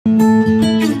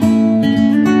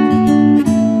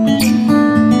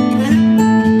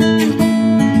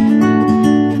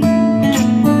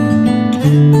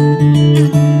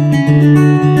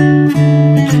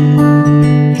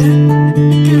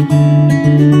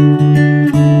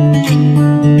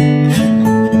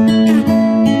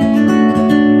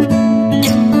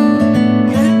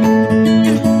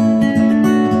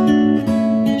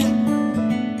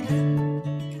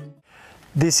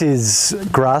This is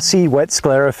grassy Wet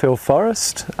Sclerophyll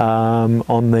Forest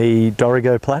on the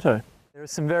Dorrigo Plateau. There are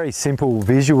some very simple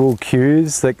visual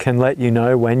cues that can let you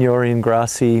know when you're in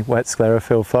grassy Wet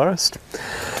Sclerophyll Forest.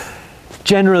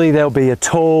 Generally there'll be a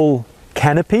tall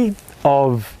canopy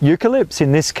of eucalypts,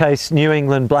 in this case New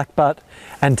England blackbutt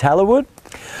and tallowood.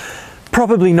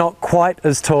 Probably not quite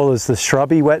as tall as the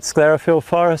shrubby Wet Sclerophyll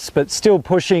forests, but still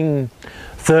pushing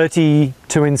 30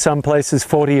 to, in some places,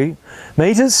 40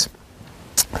 metres.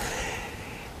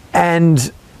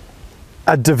 And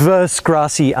a diverse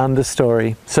grassy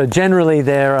understory. So generally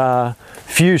there are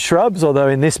few shrubs, although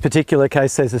in this particular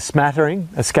case there's a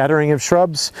scattering of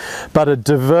shrubs, but a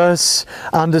diverse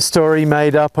understory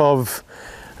made up of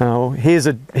here's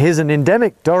an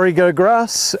endemic Dorrigo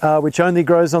grass, which only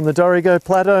grows on the Dorrigo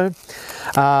Plateau,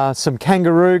 some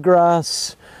kangaroo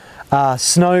grass,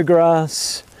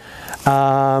 snowgrass,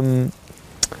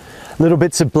 little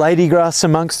bits of blady grass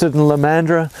amongst it and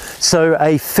lamandra. So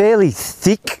a fairly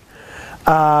thick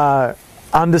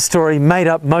understory made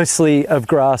up mostly of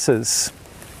grasses.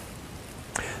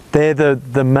 They're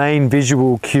the main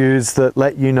visual cues that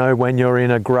let you know when you're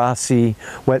in a grassy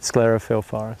Wet Sclerophyll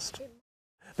forest.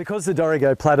 Because the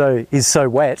Dorrigo Plateau is so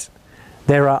wet,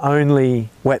 there are only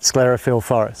Wet Sclerophyll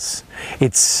forests.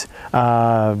 It's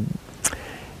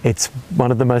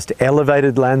one of the most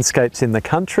elevated landscapes in the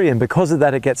country, and because of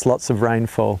that it gets lots of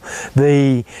rainfall.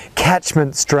 The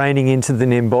catchments draining into the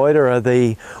Nimboida are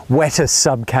the wettest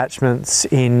subcatchments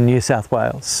in New South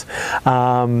Wales.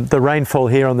 The rainfall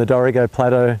here on the Dorrigo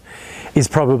Plateau is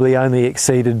probably only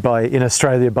exceeded in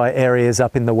Australia by areas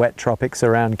up in the wet tropics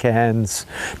around Cairns,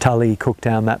 Tully,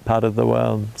 Cooktown, that part of the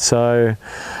world. So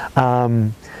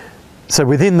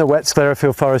within the Wet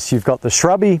Sclerophyll forest you've got the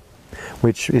shrubby,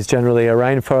 which is generally a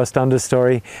rainforest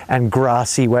understory, and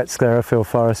grassy Wet Sclerophyll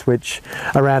forest, which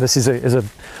around us is a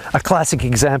classic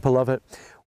example of it.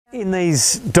 In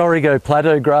these Dorrigo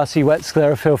Plateau grassy Wet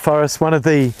Sclerophyll forests, one of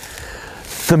the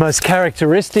most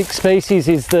characteristic species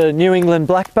is the New England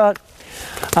blackbutt.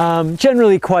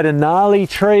 Generally quite a gnarly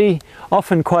tree,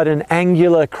 often quite an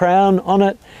angular crown on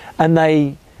it, and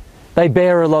they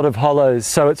bear a lot of hollows,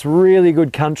 so it's really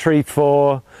good country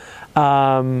for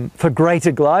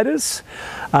greater gliders,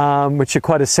 which are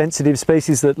quite a sensitive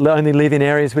species that only live in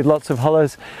areas with lots of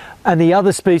hollows. And the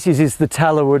other species is the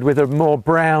tallowood with a more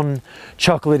brown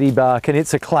chocolatey bark, and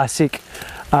it's a classic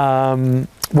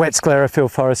Wet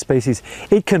Sclerophyll forest species.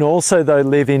 It can also though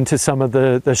live into some of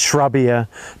the shrubbier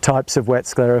types of Wet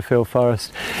Sclerophyll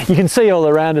forest. You can see all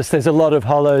around us there's a lot of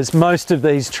hollows. Most of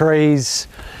these trees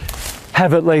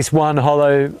have at least one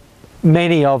hollow.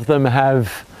 Many of them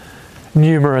have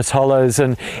numerous hollows,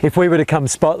 and if we were to come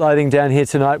spotlighting down here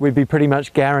tonight we'd be pretty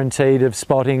much guaranteed of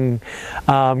spotting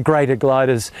greater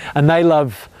gliders, and they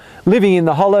love living in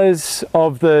the hollows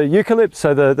of the eucalypts,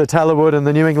 so the tallowood and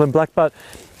the New England blackbutt,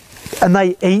 and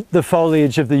they eat the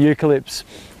foliage of the eucalypts,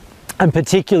 and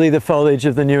particularly the foliage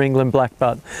of the New England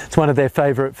blackbutt. It's one of their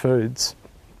favourite foods.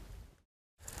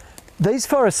 These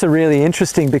forests are really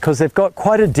interesting because they've got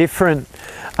quite a different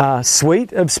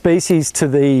suite of species to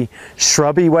the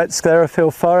shrubby Wet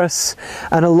Sclerophyll forests,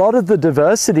 and a lot of the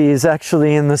diversity is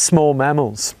actually in the small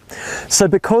mammals. So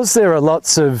because there are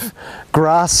lots of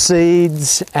grass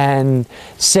seeds and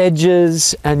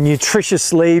sedges and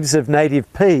nutritious leaves of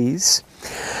native peas,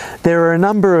 there are a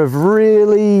number of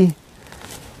really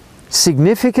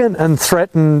significant and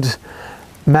threatened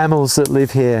mammals that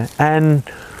live here. And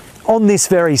on this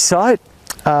very site,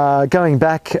 going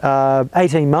back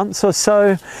 18 months or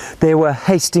so, there were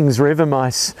Hastings river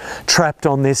mice trapped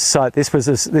on this site. This was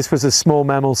a small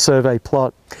mammal survey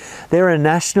plot. They're a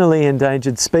nationally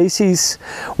endangered species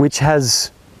which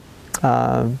has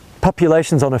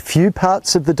populations on a few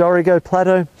parts of the Dorrigo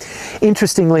Plateau.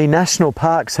 Interestingly, national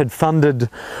parks had funded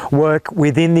work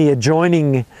within the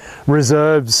adjoining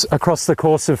reserves across the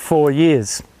course of 4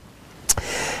 years.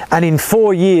 And in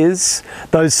 4 years,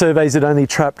 those surveys had only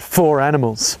trapped 4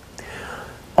 animals.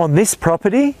 On this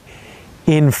property,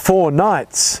 in 4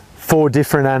 nights, 4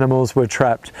 different animals were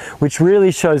trapped, which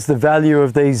really shows the value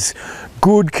of these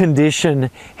good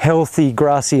condition, healthy,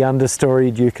 grassy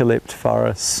understoried eucalypt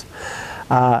forests,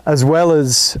 as well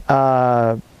as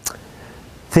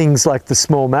things like the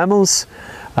small mammals.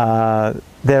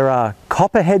 There are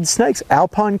copperhead snakes,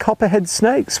 alpine copperhead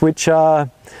snakes, which are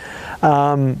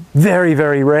very,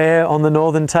 very rare on the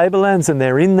northern tablelands, and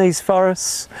they're in these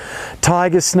forests.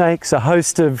 Tiger snakes, a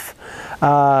host of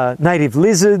native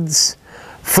lizards,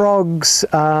 frogs,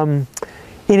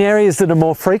 in areas that are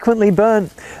more frequently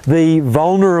burnt. The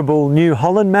vulnerable New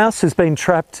Holland mouse has been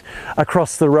trapped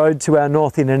across the road to our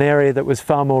north in an area that was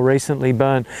far more recently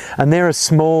burnt, and they're a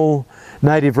small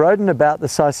native rodent about the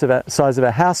size of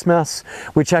a house mouse,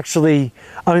 which actually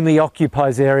only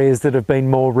occupies areas that have been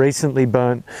more recently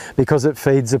burnt because it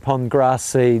feeds upon grass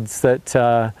seeds that,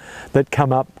 that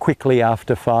come up quickly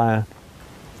after fire.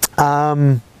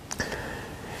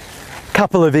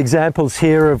 Couple of examples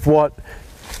here of what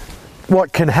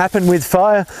can happen with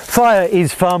fire. Fire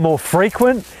is far more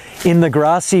frequent in the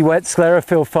grassy wet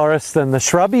sclerophyll forests than the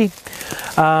shrubby.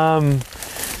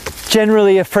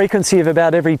 Generally a frequency of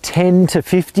about every 10 to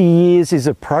 50 years is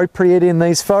appropriate in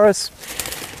these forests.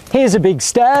 Here's a big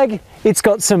stag. It's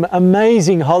got some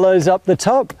amazing hollows up the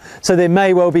top, so there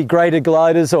may well be greater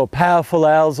gliders or powerful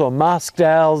owls or masked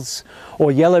owls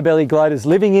or yellow-bellied gliders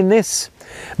living in this.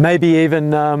 Maybe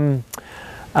even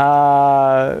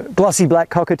glossy black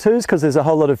cockatoos, because there's a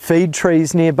whole lot of feed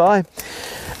trees nearby.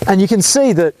 And you can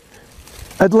see that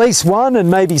at least one and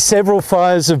maybe several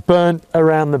fires have burnt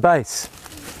around the base.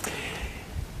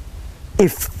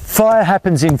 If fire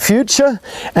happens in future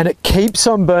and it keeps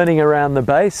on burning around the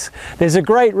base, there's a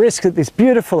great risk that this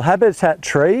beautiful habitat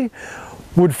tree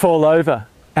would fall over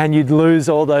and you'd lose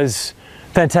all those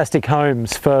fantastic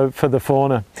homes for the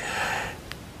fauna.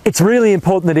 It's really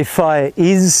important that if fire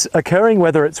is occurring,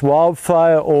 whether it's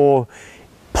wildfire or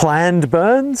planned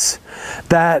burns,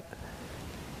 that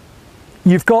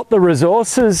you've got the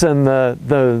resources and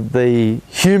the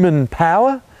human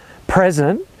power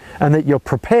present, and that you're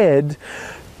prepared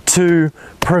to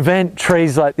prevent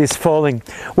trees like this falling.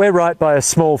 We're right by a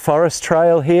small forest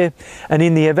trail here, and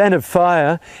in the event of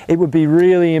fire, it would be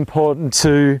really important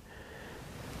to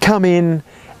come in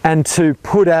and to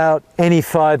put out any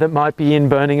fire that might be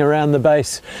burning around the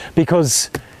base,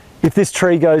 because if this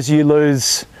tree goes, you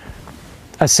lose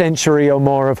a century or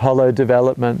more of hollow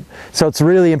development. So it's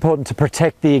really important to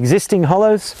protect the existing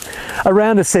hollows.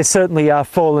 Around us there certainly are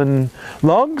fallen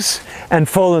logs, and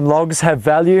fallen logs have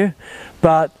value,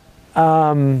 but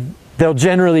there'll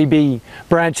generally be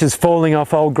branches falling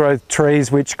off old growth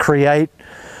trees which create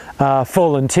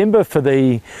fallen timber for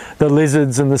the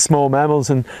lizards and the small mammals,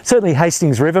 and certainly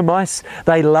Hastings river mice.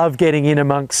 They love getting in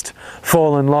amongst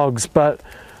fallen logs, but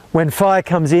when fire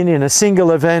comes in a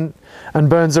single event and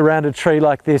burns around a tree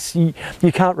like this, you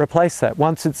can't replace that.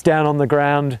 Once it's down on the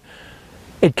ground,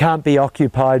 it can't be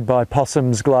occupied by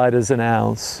possums, gliders and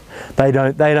owls. They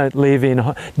don't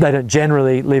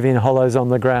generally live in hollows on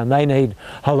the ground. They need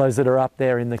hollows that are up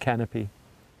there in the canopy.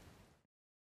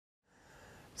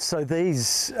 So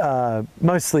these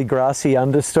mostly grassy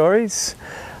understories,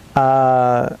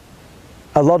 a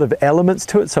lot of elements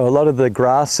to it. So a lot of the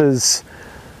grasses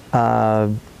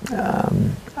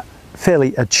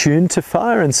fairly attuned to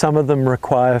fire, and some of them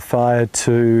require fire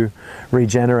to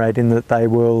regenerate, in that they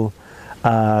will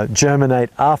germinate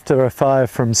after a fire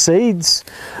from seeds.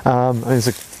 There's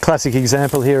a classic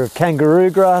example here of kangaroo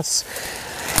grass.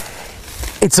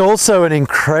 It's also an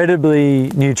incredibly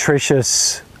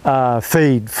nutritious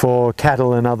feed for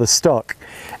cattle and other stock,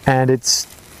 and it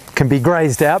can be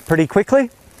grazed out pretty quickly.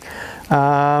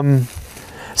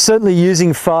 Certainly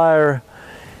using fire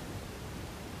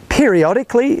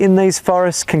periodically in these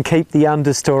forests can keep the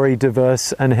understory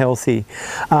diverse and healthy.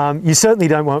 You certainly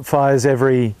don't want fires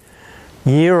every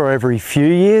year or every few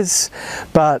years,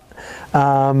 but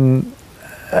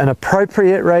an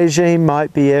appropriate regime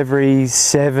might be every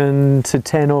 7 to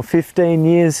 10 or 15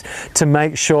 years, to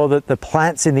make sure that the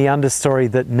plants in the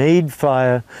understory that need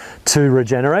fire to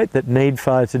regenerate, that need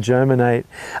fire to germinate,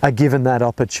 are given that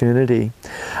opportunity.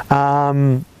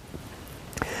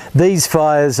 These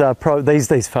forests are probably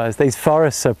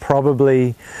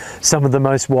some of the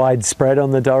most widespread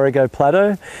on the Dorrigo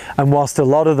Plateau, and whilst a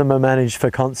lot of them are managed for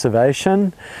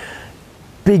conservation,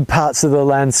 big parts of the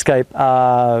landscape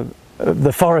are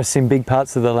the forests in big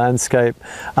parts of the landscape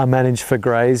are managed for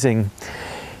grazing.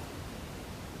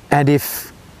 And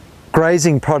if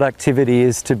grazing productivity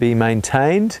is to be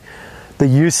maintained, the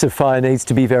use of fire needs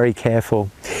to be very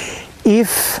careful. If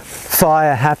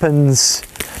fire happens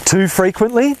too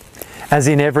frequently, as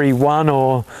in every 1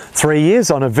 or 3 years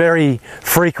on a very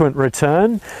frequent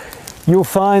return, you'll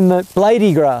find that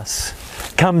blady grass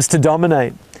comes to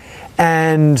dominate,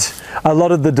 and a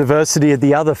lot of the diversity of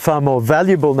the other far more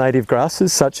valuable native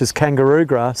grasses, such as kangaroo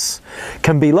grass,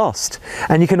 can be lost.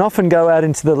 And you can often go out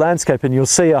into the landscape and you'll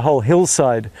see a whole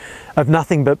hillside of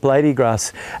nothing but blady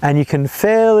grass, and you can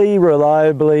fairly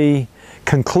reliably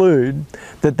conclude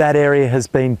that that area has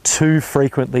been too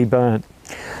frequently burnt.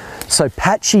 So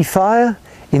patchy fire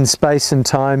in space and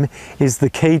time is the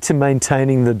key to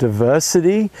maintaining the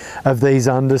diversity of these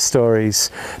understories,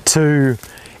 to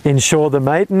ensure the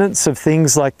maintenance of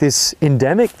things like this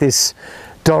endemic, this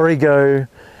Dorrigo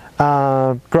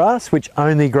grass, which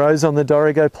only grows on the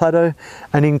Dorrigo Plateau,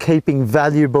 and in keeping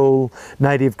valuable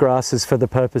native grasses for the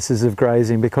purposes of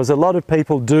grazing, because a lot of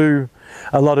people do,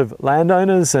 a lot of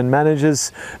landowners and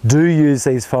managers do use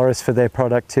these forests for their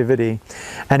productivity.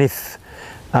 And if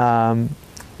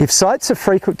sites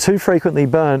are too frequently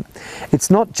burnt,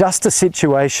 it's not just a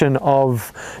situation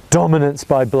of dominance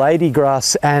by blady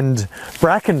grass and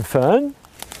bracken fern,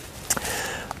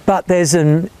 but there's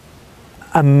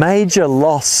a major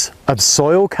loss of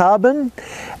soil carbon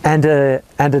and a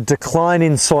decline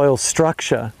in soil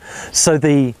structure. So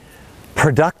the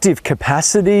productive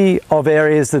capacity of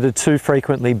areas that are too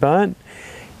frequently burnt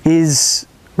is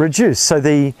reduced. So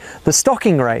the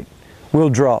stocking rate will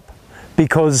drop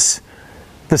because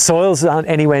the soils aren't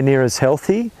anywhere near as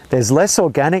healthy, there's less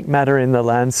organic matter in the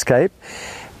landscape,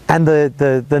 and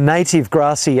the native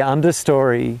grassy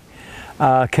understory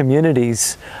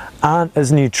communities aren't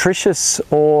as nutritious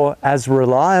or as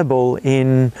reliable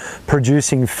in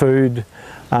producing food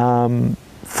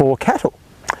for cattle.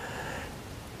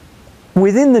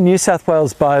 Within the New South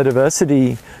Wales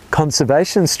Biodiversity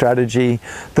Conservation Strategy,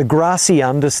 the grassy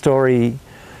understory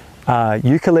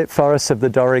eucalypt forests of the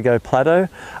Dorrigo Plateau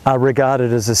are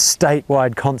regarded as a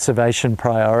statewide conservation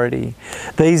priority.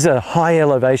 These are high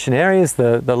elevation areas.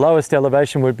 The lowest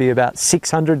elevation would be about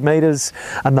 600 metres,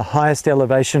 and the highest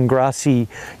elevation grassy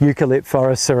eucalypt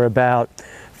forests are about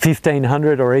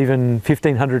 1,500 or even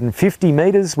 1,550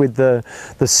 metres, with the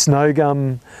snow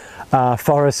gum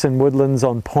forests and woodlands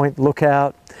on Point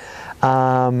Lookout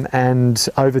and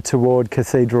over toward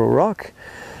Cathedral Rock.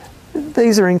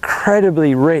 These are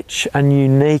incredibly rich and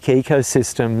unique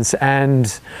ecosystems,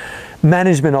 and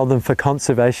management of them for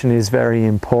conservation is very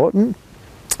important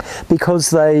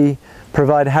because they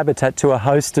provide habitat to a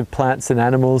host of plants and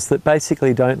animals that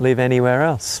basically don't live anywhere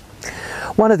else.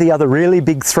 One of the other really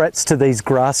big threats to these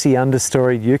grassy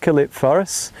understory eucalypt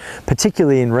forests,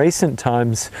 particularly in recent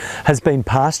times, has been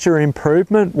pasture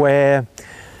improvement, where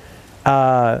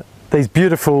these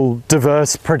beautiful,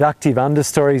 diverse, productive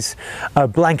understories are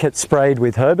blanket sprayed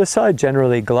with herbicide,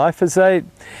 generally glyphosate.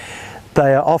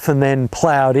 They are often then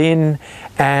ploughed in,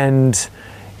 and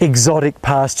exotic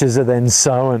pastures are then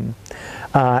sown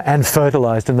and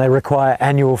fertilised, and they require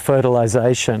annual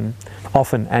fertilisation,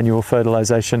 often annual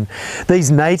fertilisation. These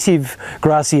native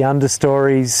grassy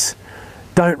understories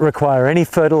don't require any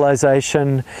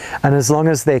fertilisation, and as long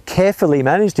as they're carefully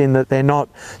managed, in that they're not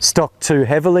stocked too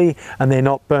heavily and they're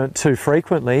not burnt too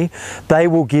frequently, they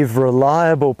will give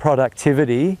reliable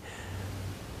productivity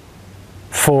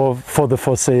for the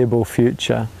foreseeable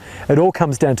future. It all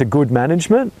comes down to good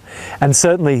management, and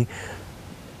certainly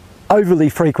overly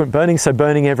frequent burning, so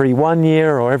burning every 1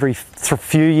 year or every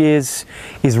few years,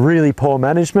 is really poor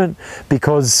management,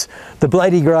 because the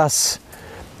blady grass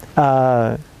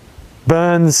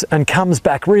burns and comes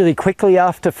back really quickly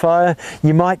after fire.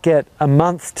 You might get a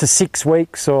month to 6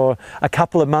 weeks or a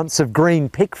couple of months of green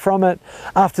pick from it.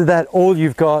 After that, all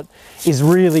you've got is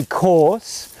really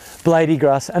coarse blady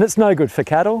grass, and it's no good for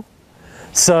cattle.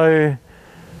 So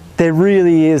there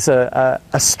really is a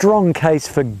strong case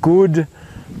for good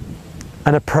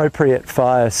and appropriate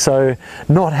fire. So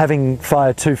not having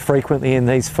fire too frequently in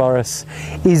these forests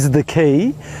is the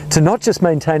key to not just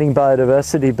maintaining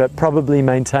biodiversity, but probably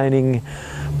maintaining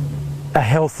a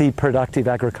healthy, productive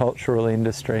agricultural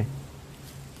industry.